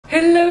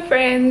Hello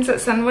friends,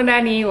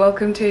 Sanwandani,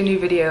 welcome to a new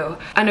video.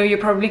 I know you're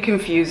probably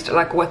confused,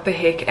 like what the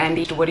heck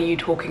Andy, what are you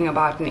talking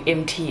about, an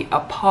empty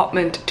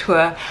apartment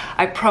tour?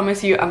 I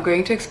promise you I'm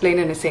going to explain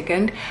in a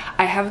second.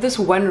 I have this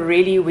one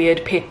really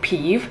weird pet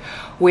peeve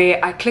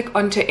where I click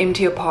onto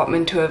empty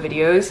apartment tour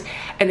videos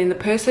and then the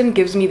person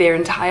gives me their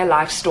entire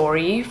life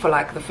story for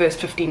like the first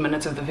 15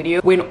 minutes of the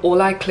video when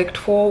all I clicked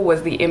for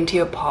was the empty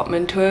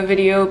apartment tour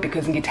video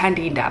because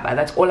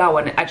that's all I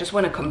want. I just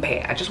want to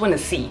compare, I just want to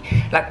see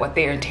like what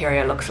their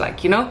interior looks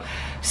like, you know?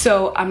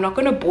 So I'm not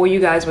going to bore you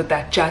guys with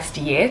that just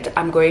yet.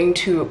 I'm going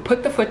to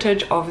put the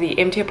footage of the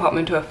empty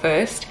apartment tour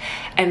first,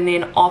 and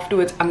then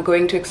afterwards I'm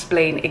going to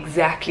explain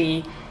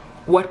exactly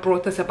what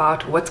brought this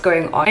about, what's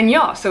going on. And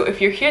yeah, so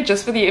if you're here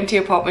just for the empty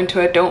apartment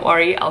tour, don't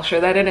worry, I'll show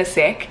that in a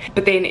sec.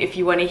 But then if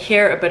you want to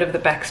hear a bit of the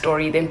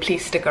backstory, then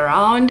please stick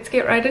around. Let's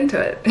get right into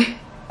it.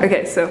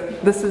 Okay, so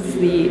this is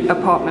the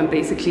apartment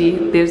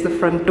basically. There's the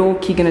front door.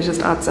 Keegan is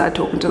just outside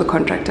talking to the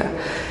contractor.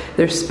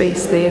 There's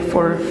space there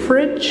for a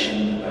fridge.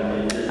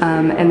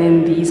 And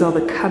then these are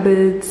the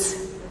cupboards.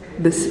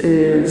 This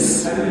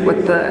is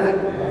what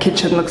the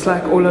kitchen looks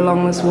like all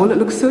along this wall. It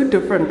looks so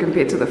different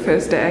compared to the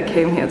first day I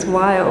came here. It's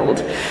wild.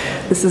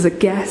 This is a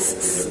gas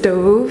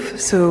stove,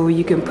 so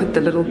you can put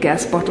the little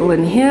gas bottle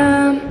in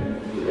here.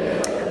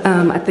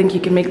 I think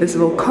you can make this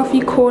little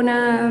coffee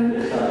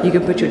corner. You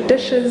can put your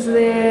dishes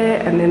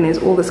there, and then there's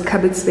all this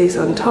cupboard space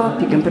on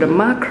top. You can put a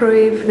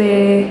microwave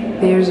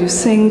there. There's your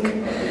sink,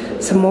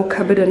 some more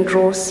cupboard and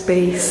drawer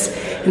space,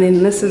 and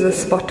then this is a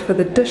spot for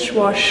the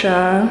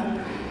dishwasher.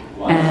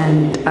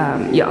 And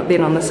yeah,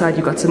 then on the side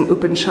you've got some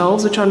open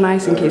shelves which are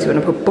nice in case you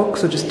want to put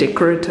books or just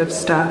decorative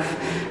stuff,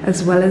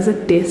 as well as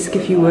a desk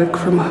if you work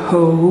from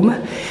home.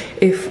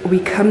 If we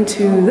come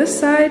to this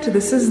side,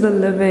 this is the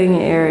living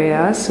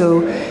area,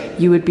 so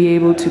you would be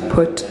able to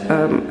put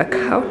a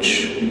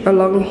couch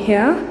along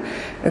here,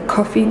 a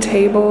coffee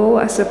table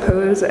I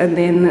suppose, and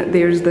then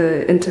there's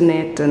the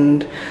internet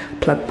and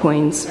plug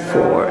points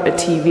for a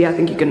TV. I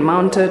think you can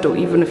mount it, or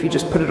even if you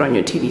just put it on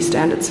your TV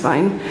stand, it's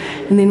fine.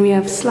 And then we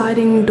have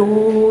sliding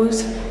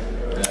doors,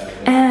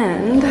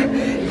 and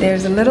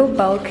there's a little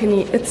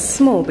balcony. It's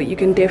small, but you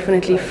can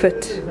definitely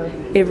fit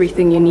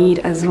everything you need,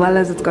 as well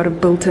as it's got a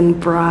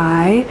built-in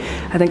braai.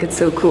 I think it's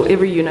so cool.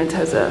 Every unit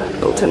has a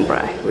built-in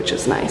braai, which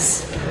is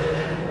nice.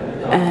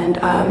 And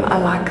I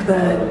like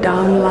the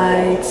down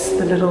lights,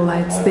 the little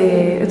lights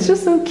there. It's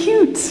just so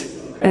cute.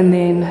 And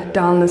then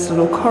down this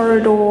little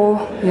corridor,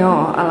 yeah,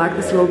 I like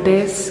this little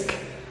desk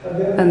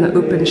and the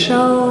open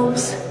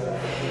shelves.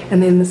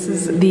 And then this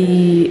is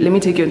the, let me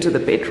take you into the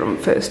bedroom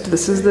first.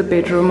 This is the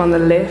bedroom on the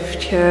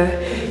left here.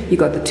 You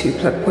got the two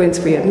plug points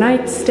for your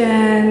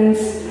nightstands.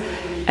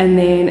 And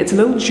then it's a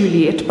little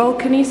Juliet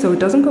balcony, so it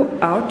doesn't go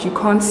out. You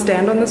can't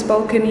stand on this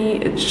balcony.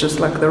 It's just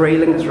like the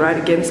railing is right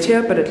against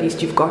here, but at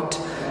least you've got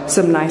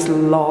some nice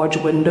large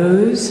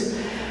windows.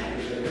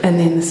 And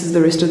then this is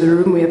the rest of the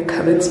room. We have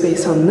cupboard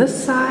space on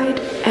this side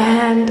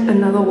and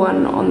another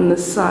one on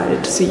this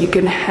side, so you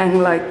can hang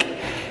like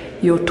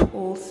your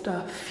tall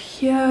stuff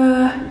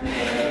here.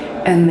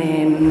 And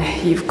then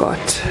you've got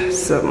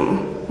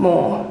some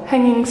more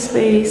hanging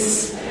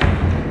space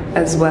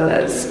as well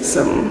as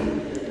some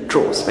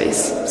drawer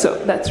space.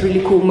 So that's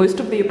really cool. Most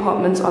of the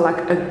apartments are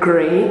like a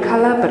gray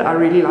color, but I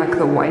really like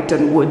the white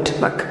and wood.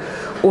 Like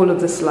all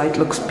of this light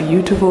looks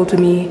beautiful to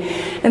me.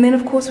 And then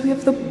of course we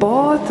have the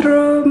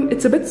bathroom.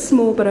 It's a bit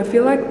small, but I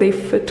feel like they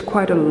fit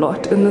quite a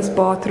lot in this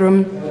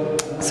bathroom.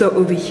 So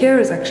over here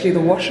is actually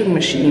the washing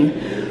machine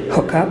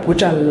hookup,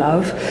 which I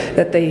love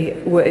that they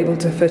were able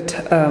to fit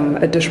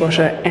a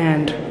dishwasher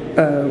and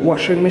a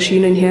washing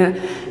machine in here.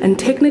 And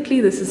technically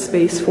this is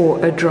space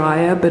for a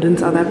dryer, but in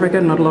South Africa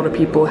not a lot of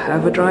people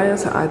have a dryer,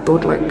 so I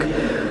thought like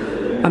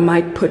I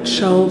might put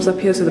shelves up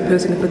here so the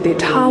person can put their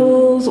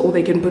towels, or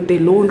they can put their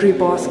laundry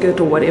basket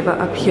or whatever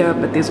up here,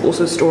 but there's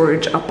also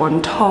storage up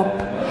on top.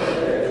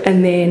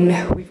 And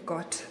then we've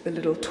got the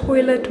little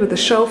toilet with a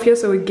shelf here.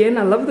 So again,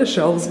 I love the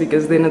shelves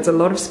because then it's a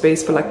lot of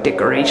space for like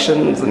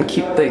decorations and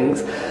cute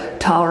things.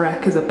 Towel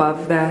rack is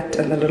above that,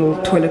 and the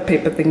little toilet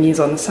paper thingies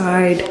on the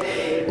side.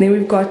 And then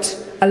we've got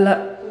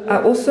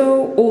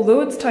also,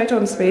 although it's tight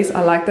on space,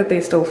 I like that they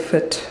still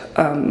fit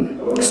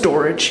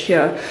storage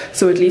here.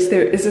 So at least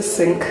there is a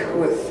sink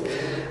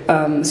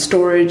with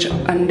storage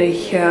under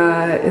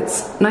here.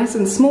 It's nice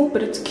and small,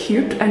 but it's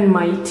cute and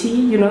mighty,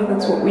 you know,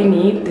 that's what we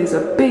need. There's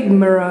a big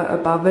mirror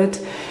above it.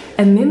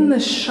 And then the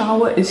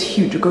shower is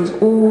huge. It goes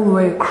all the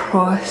way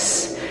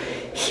across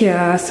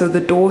here, so the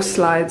door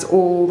slides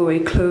all the way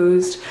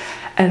closed.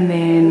 And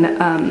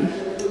then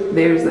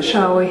there's the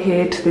shower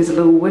head, there's a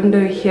little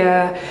window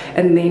here,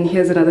 and then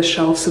here's another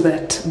shelf so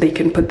that they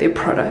can put their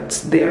products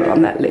there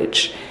on that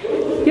ledge.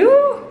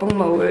 Yo, oh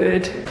my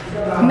word.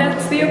 And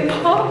that's the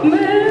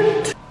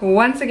apartment.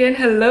 Once again,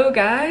 hello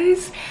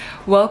guys.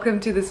 Welcome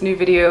to this new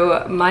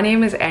video. My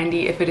name is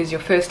Andy. If it is your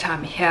first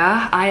time here,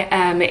 I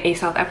am a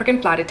South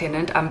African flight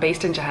attendant. I'm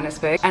based in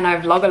Johannesburg and I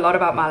vlog a lot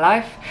about my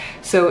life.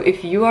 So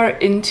if you are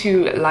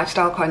into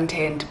lifestyle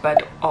content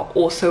but are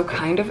also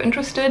kind of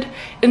interested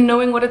in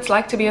knowing what it's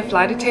like to be a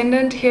flight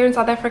attendant here in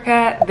South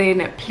Africa,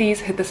 then please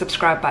hit the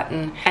subscribe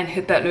button and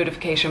hit that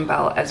notification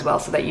bell as well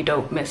so that you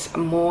don't miss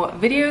more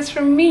videos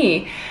from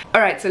me.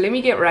 Alright, so let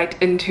me get right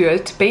into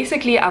it.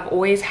 Basically, I've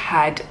always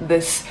had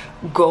this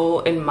goal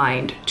in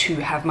mind to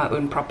have my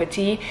own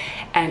property,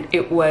 and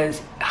it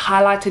was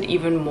highlighted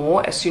even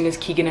more as soon as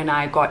Keegan and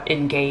I got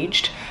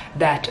engaged,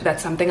 that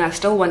that's something I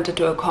still wanted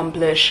to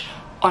accomplish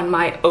on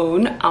my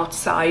own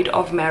outside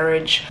of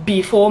marriage,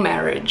 before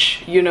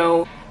marriage, you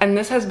know. And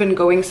this has been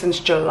going since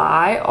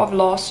July of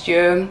last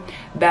year,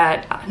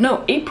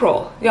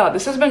 April. Yeah,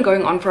 this has been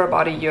going on for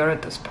about a year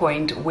at this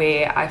point,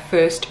 where I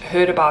first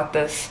heard about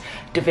this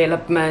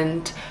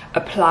development,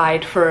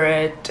 applied for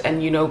it,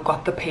 and, you know,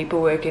 got the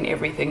paperwork and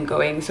everything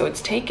going. So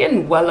it's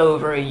taken well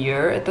over a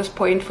year at this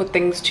point for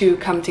things to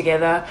come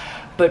together.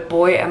 But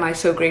boy, am I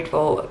so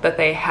grateful that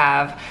they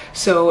have.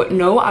 So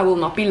no, I will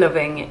not be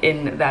living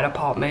in that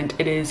apartment.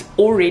 It is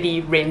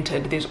already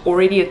rented. There's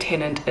already a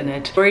tenant in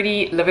it,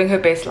 already living her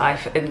best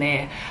life in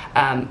there.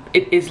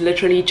 It is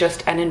literally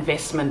just an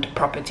investment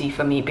property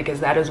for me, because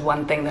that is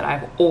one thing that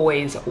I've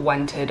always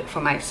wanted for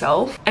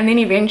myself. And then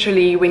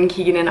eventually, when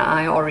Keegan and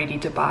I are ready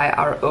to buy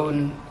our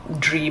own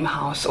dream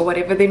house or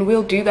whatever, then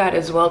we'll do that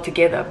as well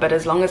together. But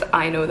as long as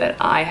I know that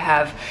I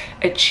have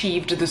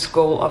achieved this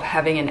goal of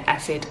having an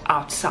asset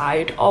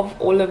outside of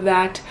all of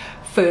that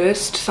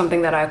first,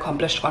 something that I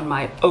accomplished on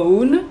my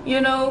own,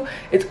 you know,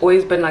 it's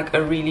always been like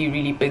a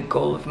really big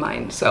goal of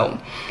mine. So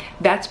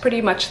that's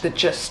pretty much the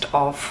gist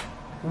of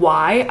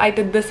why I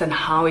did this and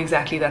how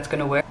exactly that's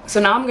going to work. So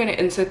now I'm going to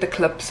insert the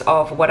clips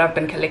of what I've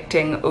been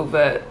collecting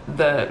over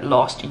the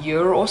last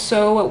year or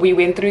so. We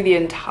went through the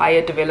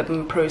entire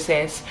development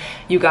process.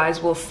 You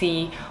guys will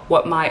see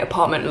what my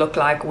apartment looked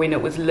like when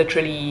it was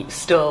literally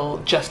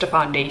still just a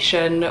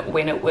foundation,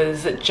 when it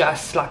was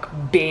just like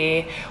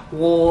bare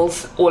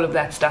walls, all of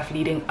that stuff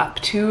leading up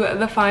to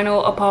the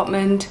final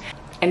apartment,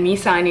 and me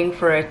signing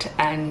for it.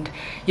 And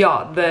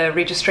yeah, the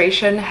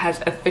registration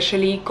has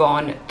officially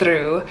gone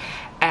through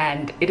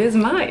and it is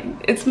mine.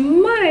 It's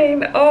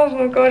mine. Oh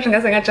my gosh,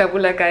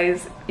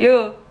 guys.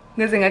 Yo,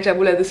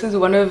 this is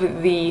one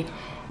of the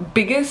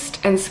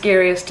biggest and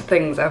scariest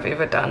things I've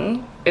ever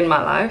done in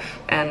my life,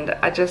 and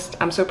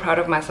I'm so proud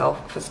of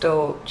myself for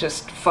still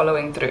just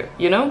following through,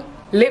 you know?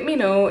 Let me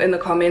know in the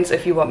comments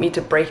if you want me to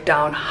break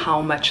down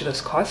how much this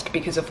cost,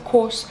 because of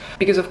course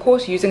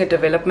using a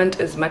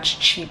development is much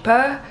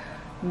cheaper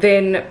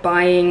than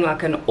buying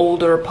like an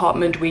older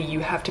apartment where you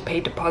have to pay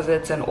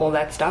deposits and all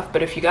that stuff.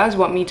 But if you guys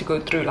want me to go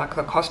through like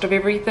the cost of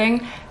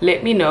everything,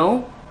 let me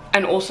know.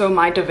 And also,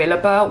 my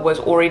developer was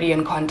already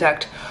in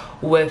contact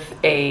with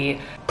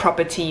a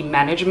property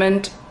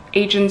management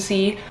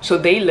agency, so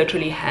they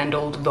literally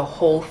handled the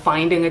whole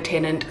finding a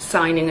tenant,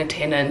 signing a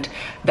tenant,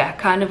 that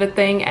kind of a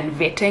thing, and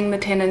vetting the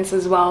tenants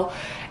as well,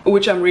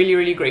 which I'm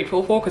really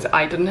grateful for, because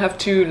I didn't have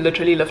to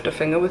literally lift a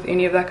finger with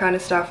any of that kind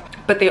of stuff.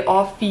 But there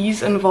are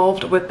fees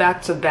involved with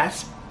that, so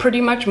that's pretty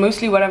much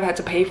mostly what I've had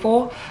to pay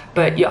for.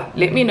 But yeah,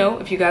 let me know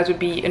if you guys would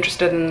be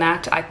interested in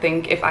that. I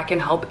think if I can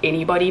help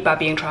anybody by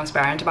being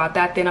transparent about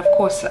that, then of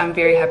course I'm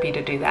very happy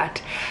to do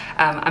that.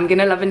 I'm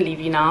gonna love and leave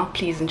you now.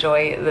 Please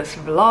enjoy this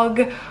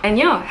vlog, and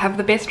yeah, have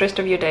the best rest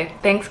of your day.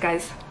 Thanks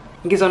guys.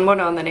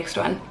 Ngizonibona on the next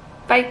one.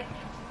 Bye.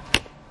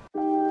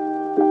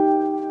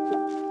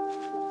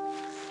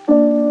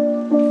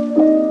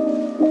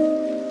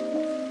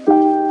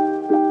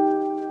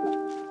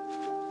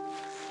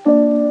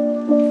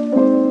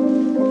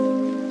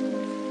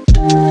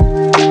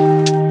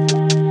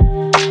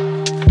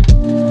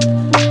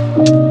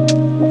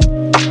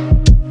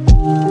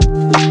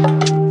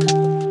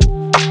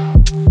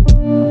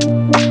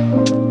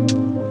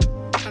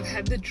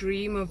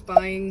 Of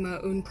buying my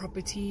own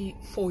property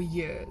for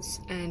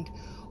years, and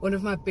one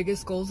of my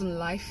biggest goals in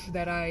life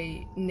that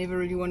I never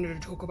really wanted to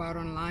talk about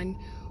online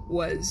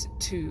was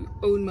to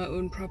own my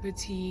own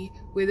property,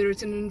 whether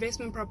it's an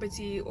investment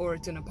property or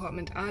it's an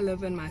apartment I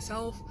live in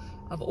myself.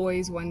 I've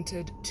always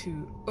wanted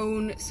to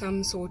own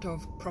some sort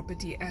of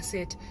property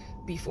asset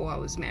before I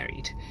was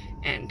married,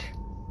 and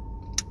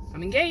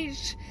I'm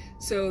engaged,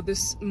 so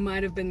this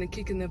might have been the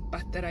kick in the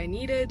butt that I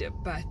needed.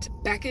 But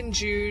back in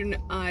June,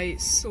 I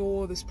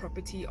saw this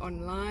property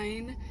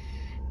online,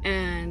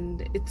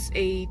 and it's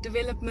a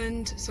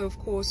development, so of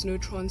course no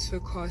transfer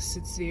costs.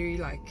 It's very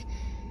like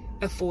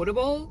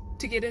affordable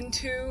to get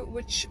into,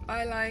 which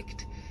I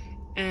liked.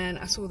 And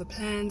I saw the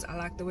plans, I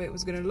liked the way it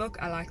was going to look,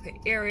 I like the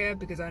area,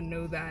 because I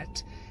know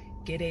that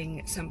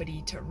getting somebody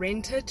to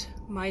rent it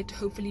might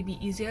hopefully be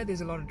easier.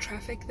 There's a lot of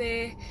traffic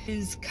there.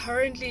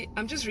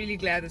 I'm just really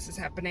glad this is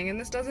happening, and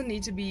this doesn't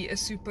need to be a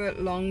super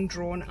long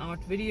drawn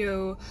out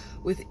video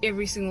with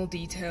every single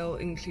detail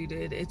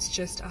included. It's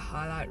just a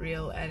highlight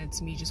reel, and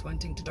it's me just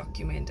wanting to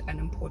document an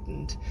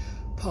important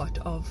part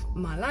of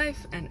my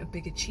life and a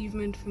big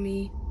achievement for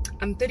me.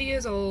 I'm 30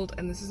 years old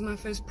and this is my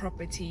first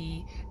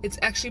property. It's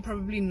actually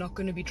probably not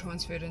going to be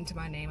transferred into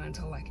my name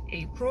until like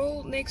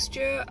April next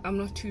year. I'm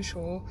not too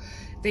sure.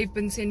 They've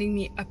been sending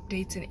me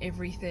updates and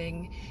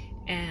everything,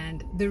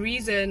 and the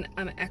reason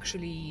I'm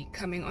actually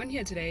coming on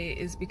here today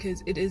is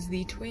because it is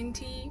the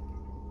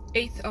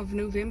 28th of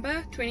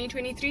November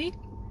 2023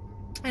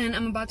 and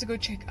I'm about to go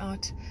check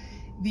out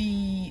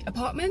the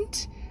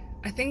apartment.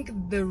 I think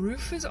the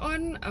roof is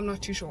on. I'm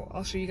not too sure.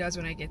 I'll show you guys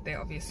when I get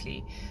there,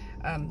 obviously.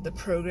 The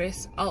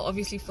progress. I'll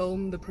obviously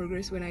film the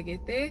progress when I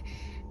get there,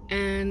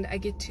 and I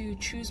get to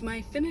choose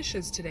my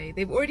finishes today.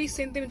 They've already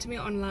sent them to me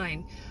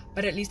online,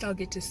 but at least I'll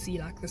get to see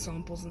like the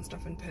samples and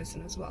stuff in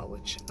person as well,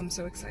 which I'm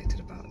so excited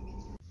about.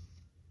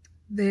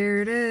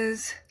 There it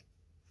is.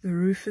 The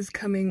roof is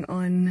coming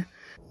on.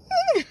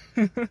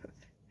 You're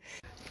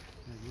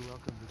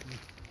welcome with me.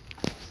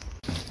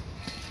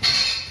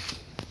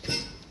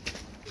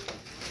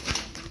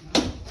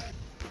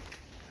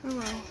 Oh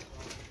wow.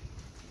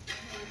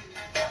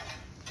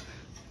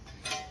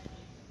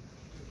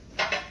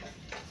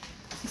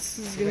 This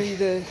is gonna be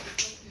the,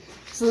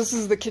 so this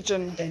is the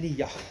kitchen. And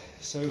yeah,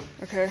 so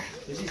Okay.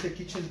 this is the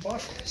kitchen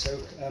part. So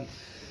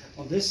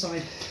on this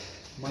side,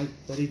 my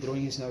bloody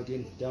drawing is now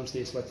again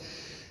downstairs, but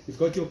you've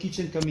got your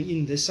kitchen coming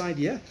in this side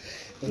here.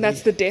 And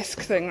that's the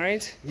desk thing,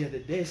 right? Yeah, the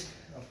desk.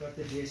 I've got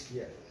the desk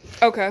here.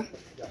 Okay.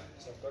 Yeah,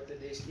 so I've got the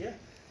desk here.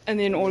 And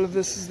then all of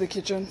this is the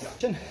kitchen.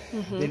 Kitchen.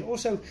 Then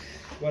also,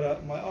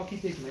 what my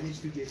architect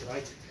managed to get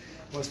right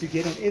was to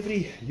get on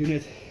every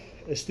unit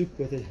a stoop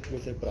with a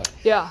braai.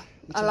 Yeah,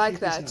 Which I like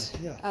think is that.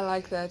 nice. Yeah. I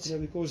like that. Yeah,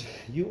 because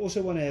you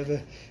also want to have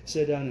a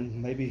sit down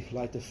and maybe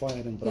light the fire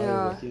and braai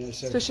Yeah, with it, you know.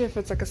 So especially if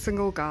it's like a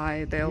single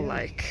guy, they'll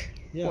like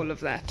Yeah. all of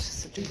that.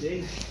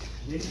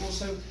 then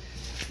also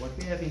what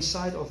we have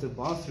inside of the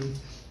bathroom,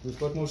 we've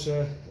got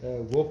also a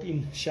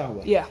walk-in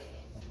shower. Yeah.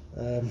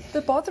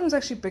 The bathroom's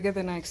actually bigger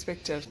than I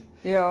expected.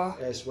 Yeah.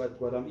 As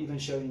what I'm even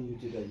showing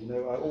you today. You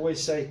know, I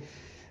always say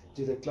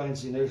to the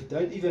clients, you know,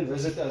 don't even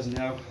visit us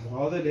now.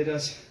 Rather let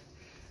us.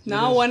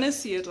 Now I want to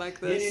see it like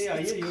this. Yeah,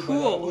 it's you, but I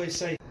cool. always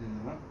say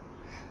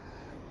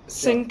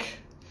Sink.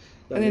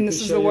 Yeah. And then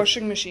this is the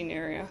washing machine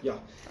area. Yeah.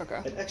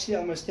 Okay. And actually,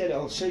 I must tell you,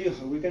 I'll show you.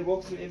 We can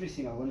walk through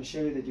everything. I want to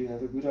show you that you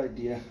have a good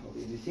idea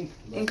of everything.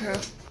 Okay.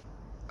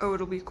 Oh,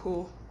 it'll be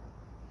cool.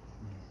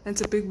 And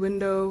it's a big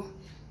window.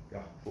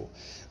 Yeah, cool.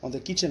 On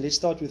the kitchen, let's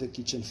start with the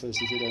kitchen first,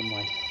 if you don't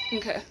mind.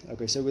 Okay.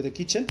 Okay, so with the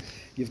kitchen,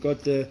 you've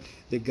got the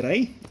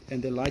grey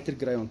and the lighter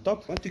grey on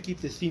top. Want to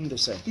keep the theme the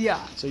same.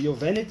 Yeah. So your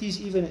vanities,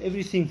 even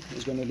everything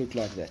is going to look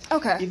like that.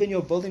 Okay. Even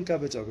your building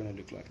cupboards are going to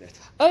look like that.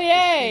 Oh,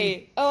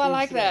 yay. Oh, I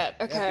like through. that.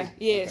 Okay. Okay.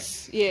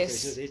 Yes. Okay.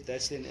 Yes. Okay, so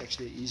that's then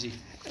actually easy.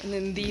 And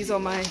then these are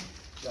my...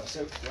 Yeah,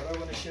 so what I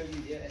want to show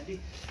you here, Andy.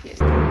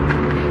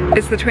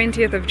 It's the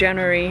 20th of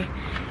January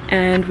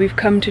and we've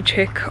come to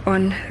check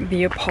on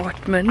the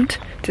apartment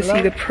to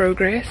see the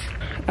progress.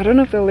 I don't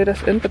know if they'll let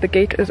us in, but the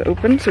gate is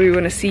open, so we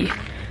want to see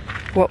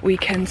what we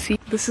can see.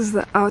 This is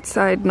the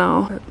outside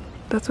now.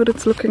 That's what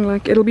it's looking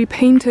like. It'll be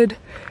painted.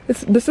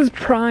 This is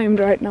primed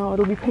right now.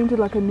 It'll be painted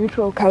like a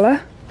neutral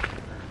color.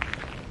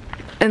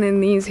 And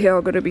then these here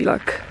are going to be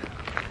like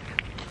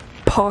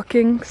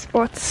parking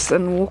spots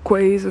and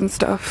walkways and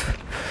stuff.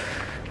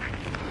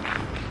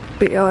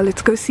 But yeah,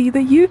 let's go see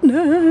the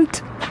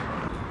unit.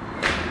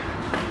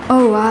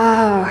 Oh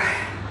wow,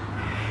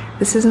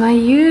 this is my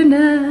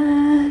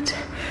unit.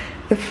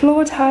 The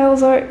floor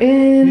tiles are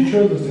in. You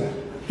showed us that?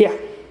 Yeah.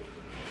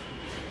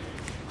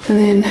 And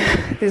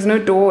then there's no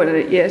door in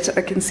it yet.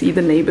 I can see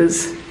the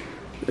neighbors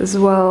as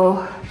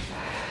well.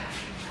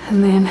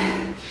 And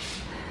then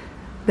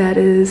that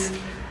is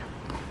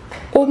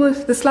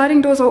almost, the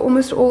sliding doors are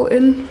almost all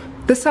in.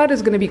 This side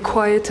is going to be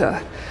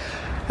quieter.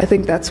 I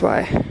think that's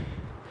why.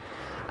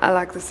 I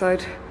like this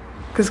side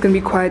because it's going to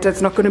be quieter.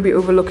 It's not going to be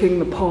overlooking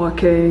the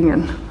parking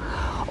and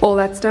all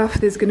that stuff.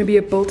 There's going to be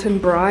a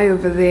built-in braai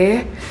over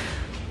there.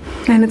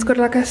 And it's got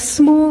like a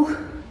small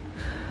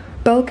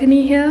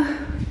balcony here.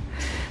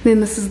 Then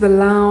this is the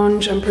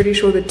lounge. I'm pretty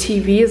sure the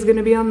TV is going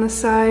to be on this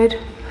side.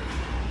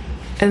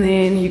 And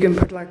then you can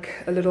put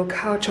like a little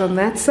couch on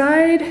that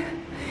side.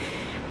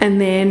 And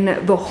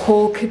then the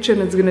whole kitchen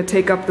is going to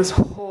take up this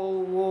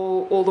whole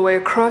wall all the way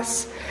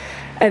across.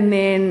 And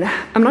then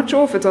I'm not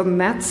sure if it's on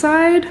that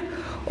side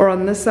or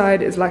on this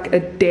side is like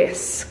a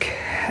desk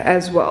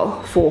as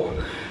well for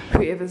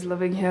whoever's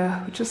living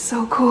here, which is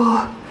so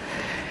cool.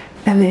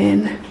 And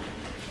then,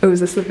 oh,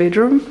 is this the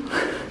bedroom?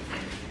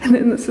 And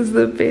then this is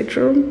the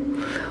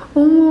bedroom.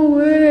 Oh my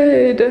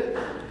word.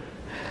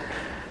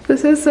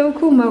 This is so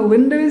cool. My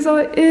windows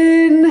are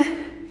in.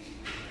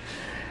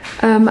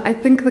 I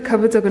think the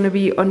cupboards are going to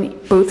be on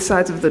both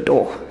sides of the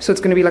door. So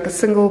it's going to be like a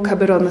single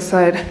cupboard on the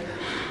side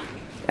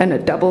and a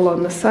double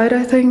on the side,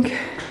 I think,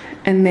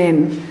 and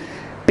then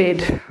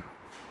bed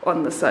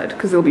on the side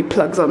because there'll be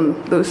plugs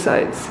on those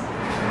sides.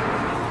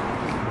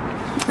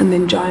 And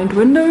then giant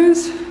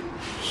windows,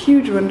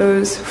 huge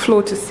windows,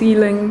 floor to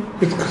ceiling.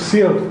 It's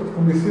sealed. It's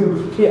going to be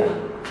sealed. Yeah,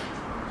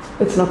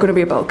 it's not going to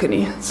be a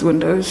balcony, it's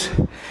windows.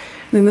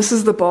 Then this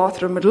is the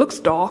bathroom. It looks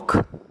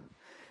dark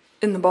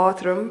in the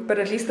bathroom, but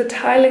at least the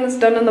tiling is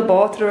done in the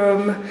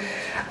bathroom.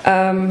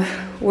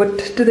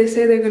 What do they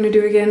say they're going to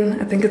do again?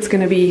 I think it's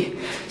going to be,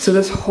 so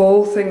this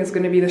whole thing is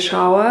going to be the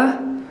shower.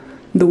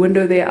 The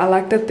window there, I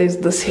like that there's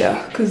this here,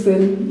 because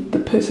then the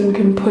person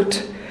can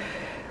put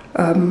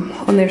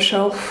on their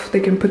shelf,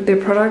 they can put their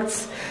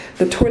products.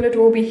 The toilet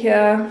will be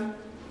here,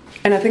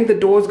 and I think the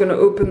door is going to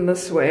open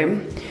this way,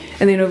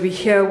 and then over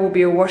here will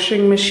be a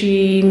washing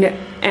machine,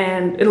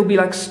 and it'll be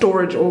like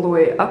storage all the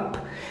way up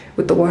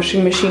with the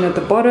washing machine at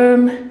the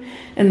bottom,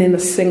 and then the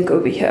sink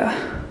over here.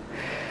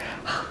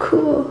 How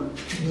cool.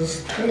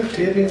 This toilet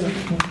area.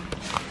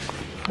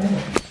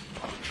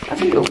 I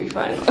think it'll be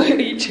fine. Are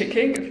you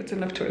checking if it's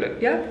enough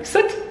toilet? Yeah,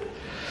 sit,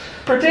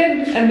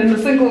 pretend, and then the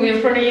sink will be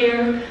in front of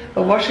you,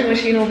 the washing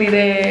machine will be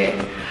there.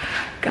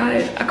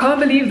 Guys, I can't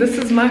believe this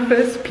is my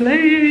first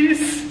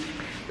place.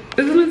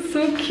 Isn't it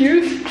so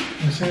cute?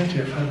 You send it to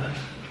your father.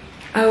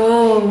 I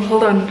will.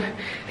 Hold on.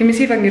 Let me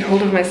see if I can get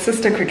hold of my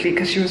sister quickly,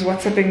 because she was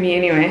WhatsApping me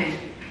anyway.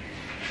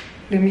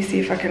 Let me see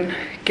if I can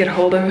get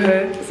hold of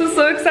her. This is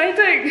so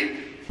exciting.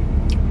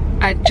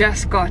 I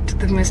just got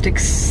the most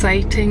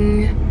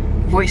exciting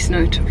voice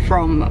note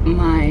from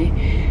my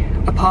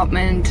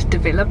apartment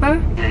developer.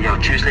 Yeah,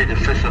 Tuesday the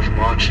 5th of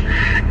March.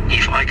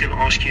 If I can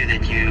ask you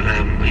that you,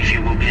 if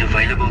you will be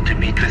available to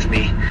meet with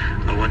me,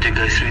 I want to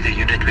go through the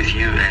unit with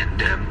you,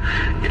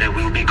 and you know,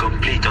 we'll be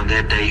complete on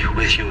that day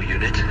with your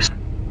unit.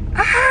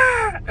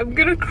 I'm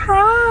gonna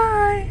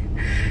cry.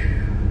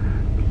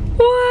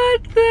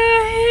 What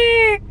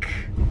the heck?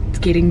 It's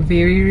getting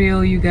very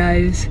real, you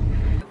guys.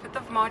 5th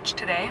of March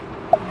today,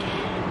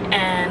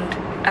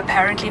 and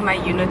apparently my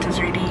unit is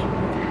ready.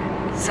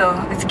 So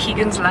it's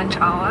Keegan's lunch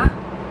hour.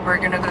 We're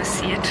gonna go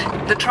see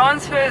it. The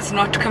transfer is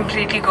not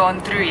completely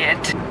gone through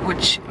yet,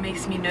 which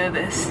makes me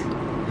nervous.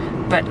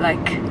 But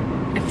like,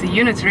 if the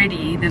unit's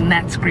ready, then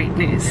that's great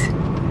news,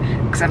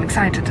 because I'm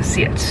excited to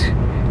see it.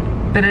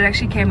 But it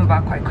actually came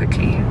about quite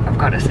quickly, I've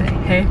got to say.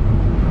 Hey?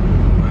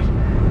 What?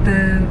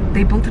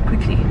 They built it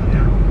quickly.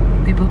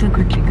 Yeah. They built it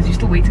quickly, because you're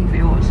still waiting for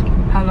yours.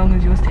 How long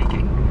is yours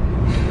taking?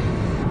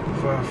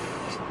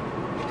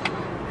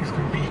 It's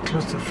going to be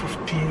close to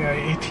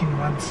 18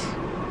 months.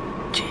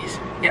 Jeez.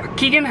 Yeah,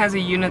 Keegan has a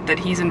unit that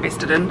he's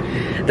invested in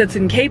that's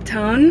in Cape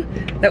Town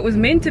that was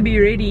meant to be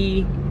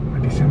ready By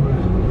December.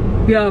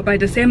 Yeah, by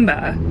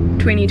December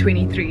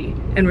 2023,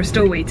 and we're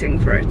still waiting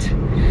for it.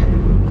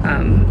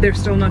 They're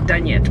still not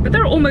done yet, but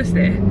they're almost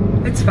there.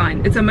 It's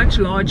fine. It's a much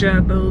larger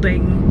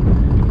building,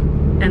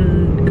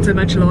 and it's a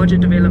much larger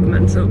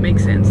development, so it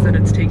makes sense that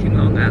it's taking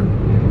longer.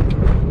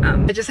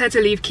 I just had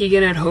to leave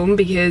Keegan at home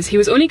because he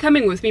was only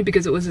coming with me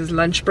because it was his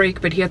lunch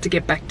break, but he had to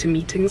get back to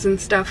meetings and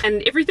stuff,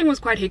 and everything was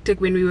quite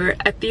hectic when we were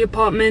at the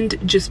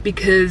apartment, just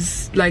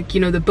because, like,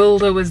 you know, the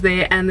builder was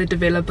there and the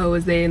developer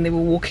was there, and they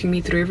were walking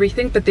me through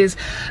everything. But there's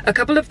a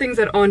couple of things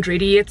that aren't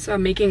ready yet, so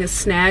I'm making a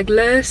snag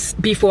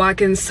list before I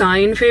can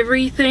sign for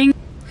everything.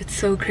 It's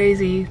so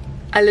crazy.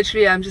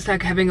 I'm just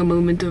like having a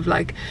moment of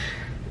like,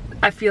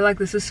 I feel like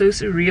this is so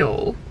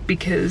surreal,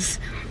 because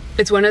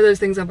it's one of those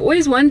things. I've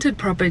always wanted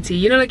property,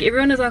 you know, like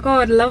everyone is like,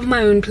 oh, I'd love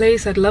my own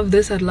place, I'd love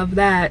this, I'd love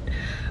that,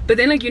 but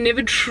then like you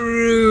never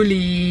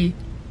truly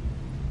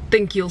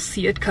think you'll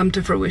see it come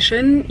to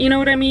fruition, you know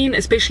what I mean?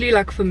 Especially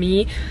like for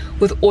me,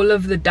 with all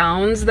of the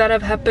downs that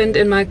have happened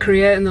in my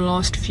career in the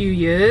last few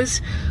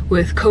years,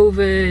 with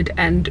COVID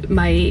and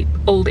my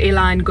old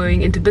airline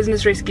going into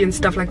business rescue and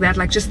stuff like that,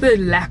 like just the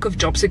lack of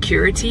job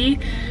security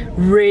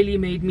really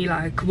made me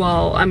like,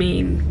 well, I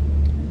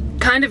mean,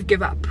 kind of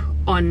give up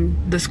on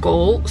this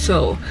goal.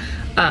 So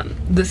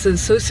this is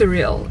so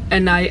surreal,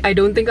 and I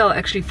don't think I'll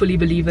actually fully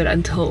believe it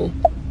until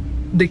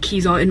the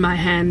keys are in my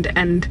hand,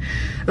 and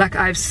like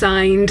I've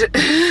signed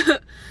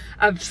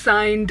I've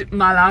signed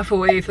my life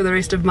away for the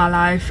rest of my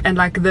life. And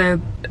like the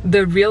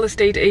real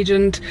estate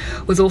agent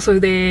was also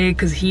there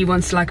because he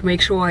wants to like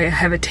make sure I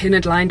have a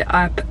tenant lined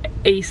up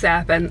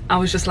ASAP, and I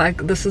was just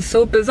like, this is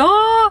so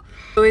bizarre,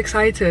 so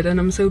excited, and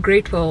I'm so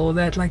grateful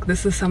that like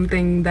this is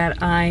something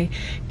that I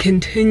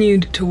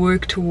continued to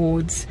work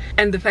towards.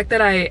 And the fact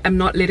that I am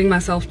not letting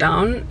myself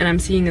down and I'm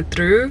seeing it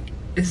through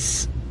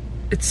is,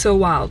 it's so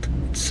wild.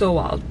 It's so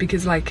wild,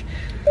 because like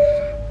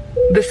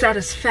the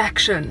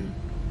satisfaction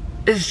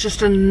is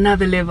just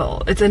another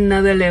level. It's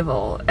another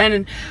level.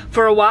 And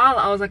for a while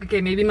I was like, okay,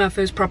 maybe my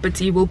first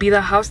property will be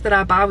the house that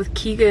I buy with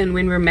Keegan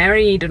when we're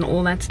married and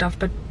all that stuff.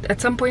 But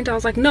at some point I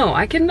was like, no,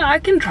 I can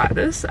try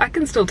this. I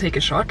can still take a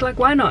shot. Like,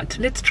 why not?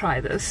 Let's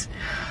try this.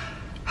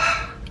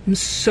 I'm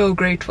so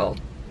grateful.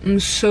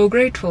 I'm so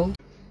grateful.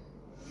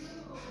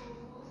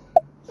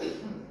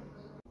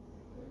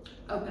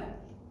 Okay.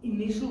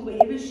 Initial,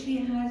 wherever she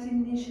has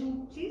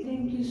initial, please.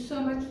 Thank you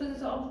so much for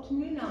this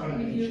afternoon. I'll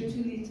give you a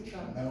 2 liter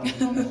cup.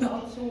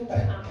 I'll sort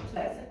it out.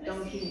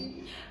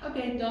 Donkey.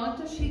 Okay,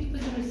 data sheet for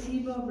the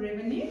receiver of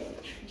revenue,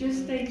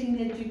 just stating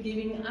that you're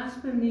giving us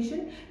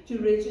permission to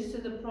register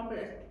the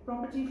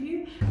property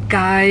view.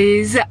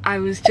 Guys, I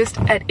was just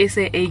at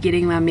SAA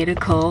getting my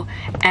medical,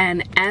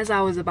 and as I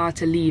was about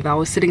to leave, I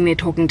was sitting there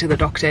talking to the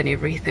doctor and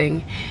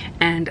everything,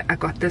 and I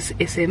got this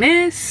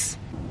SMS.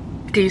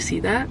 Do you see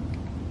that?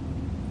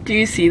 Do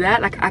you see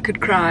that? Like, I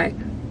could cry.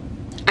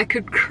 I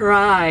could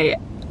cry.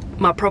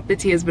 My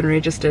property has been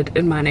registered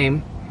in my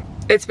name.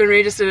 It's been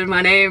registered in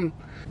my name.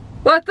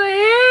 What the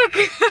heck?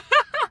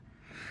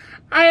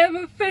 I am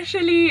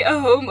officially a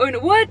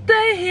homeowner. What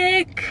the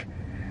heck?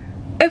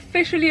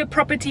 Officially a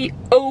property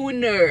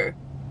owner.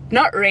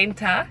 Not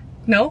renter.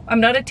 No, I'm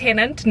not a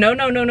tenant. No,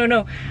 no, no, no,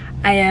 no.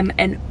 I am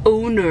an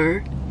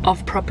owner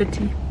of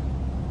property.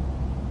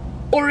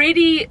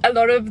 Already a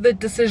lot of the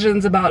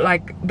decisions about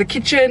like the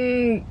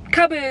kitchen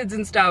cupboards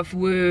and stuff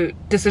were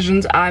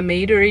decisions I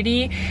made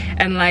already,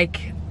 and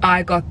like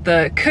I got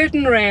the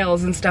curtain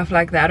rails and stuff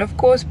like that, of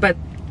course, but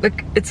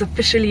look, it's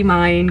officially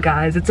mine,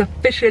 guys. It's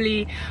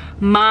officially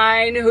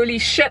mine. Holy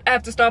shit, I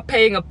have to start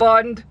paying a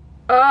bond.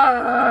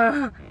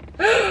 Oh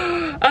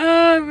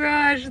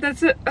gosh,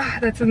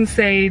 that's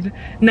insane.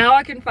 Now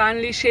I can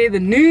finally share the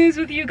news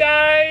with you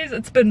guys.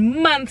 It's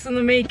been months in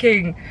the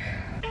making.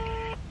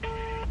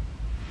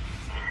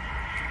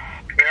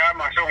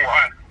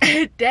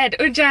 Dad,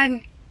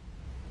 Ujan.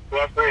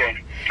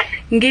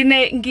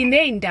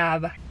 Ngine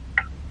indaba.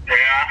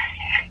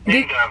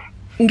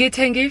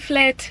 Ngithenge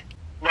iflat.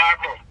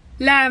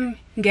 Lam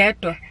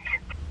ngedwa.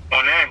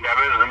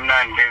 Unendaba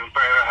ezimnandi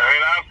impela.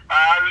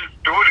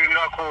 Aliduri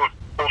kakhulu.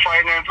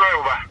 Ufinance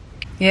uba.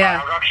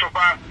 Yeah.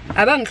 Akakuhlupha.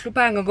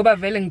 Abangihluphanga ngoba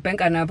vele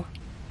ngibhenka nabo.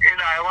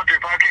 Inayo kodwa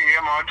iparking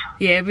yemoto.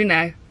 Yebo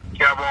inayo.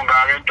 Siyabonga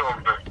ke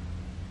ntombi.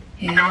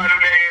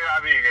 Ibaluleke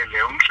kabi ke le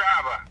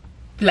umhlaba.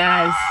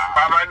 Plus.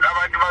 Abantu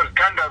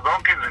bazithanda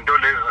zonke izinto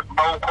lezi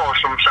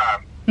bawukhohle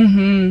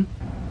umhlaba.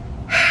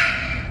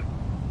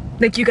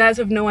 Like, you guys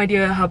have no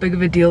idea how big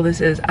of a deal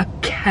this is. I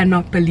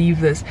cannot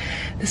believe this.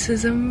 This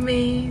is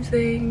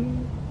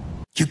amazing.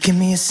 You give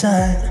me a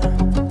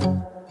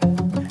sign.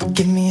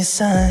 Give me a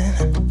sign.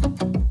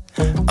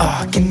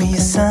 Oh, give me a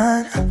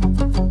sign.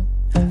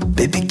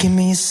 Baby, give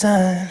me a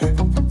sign.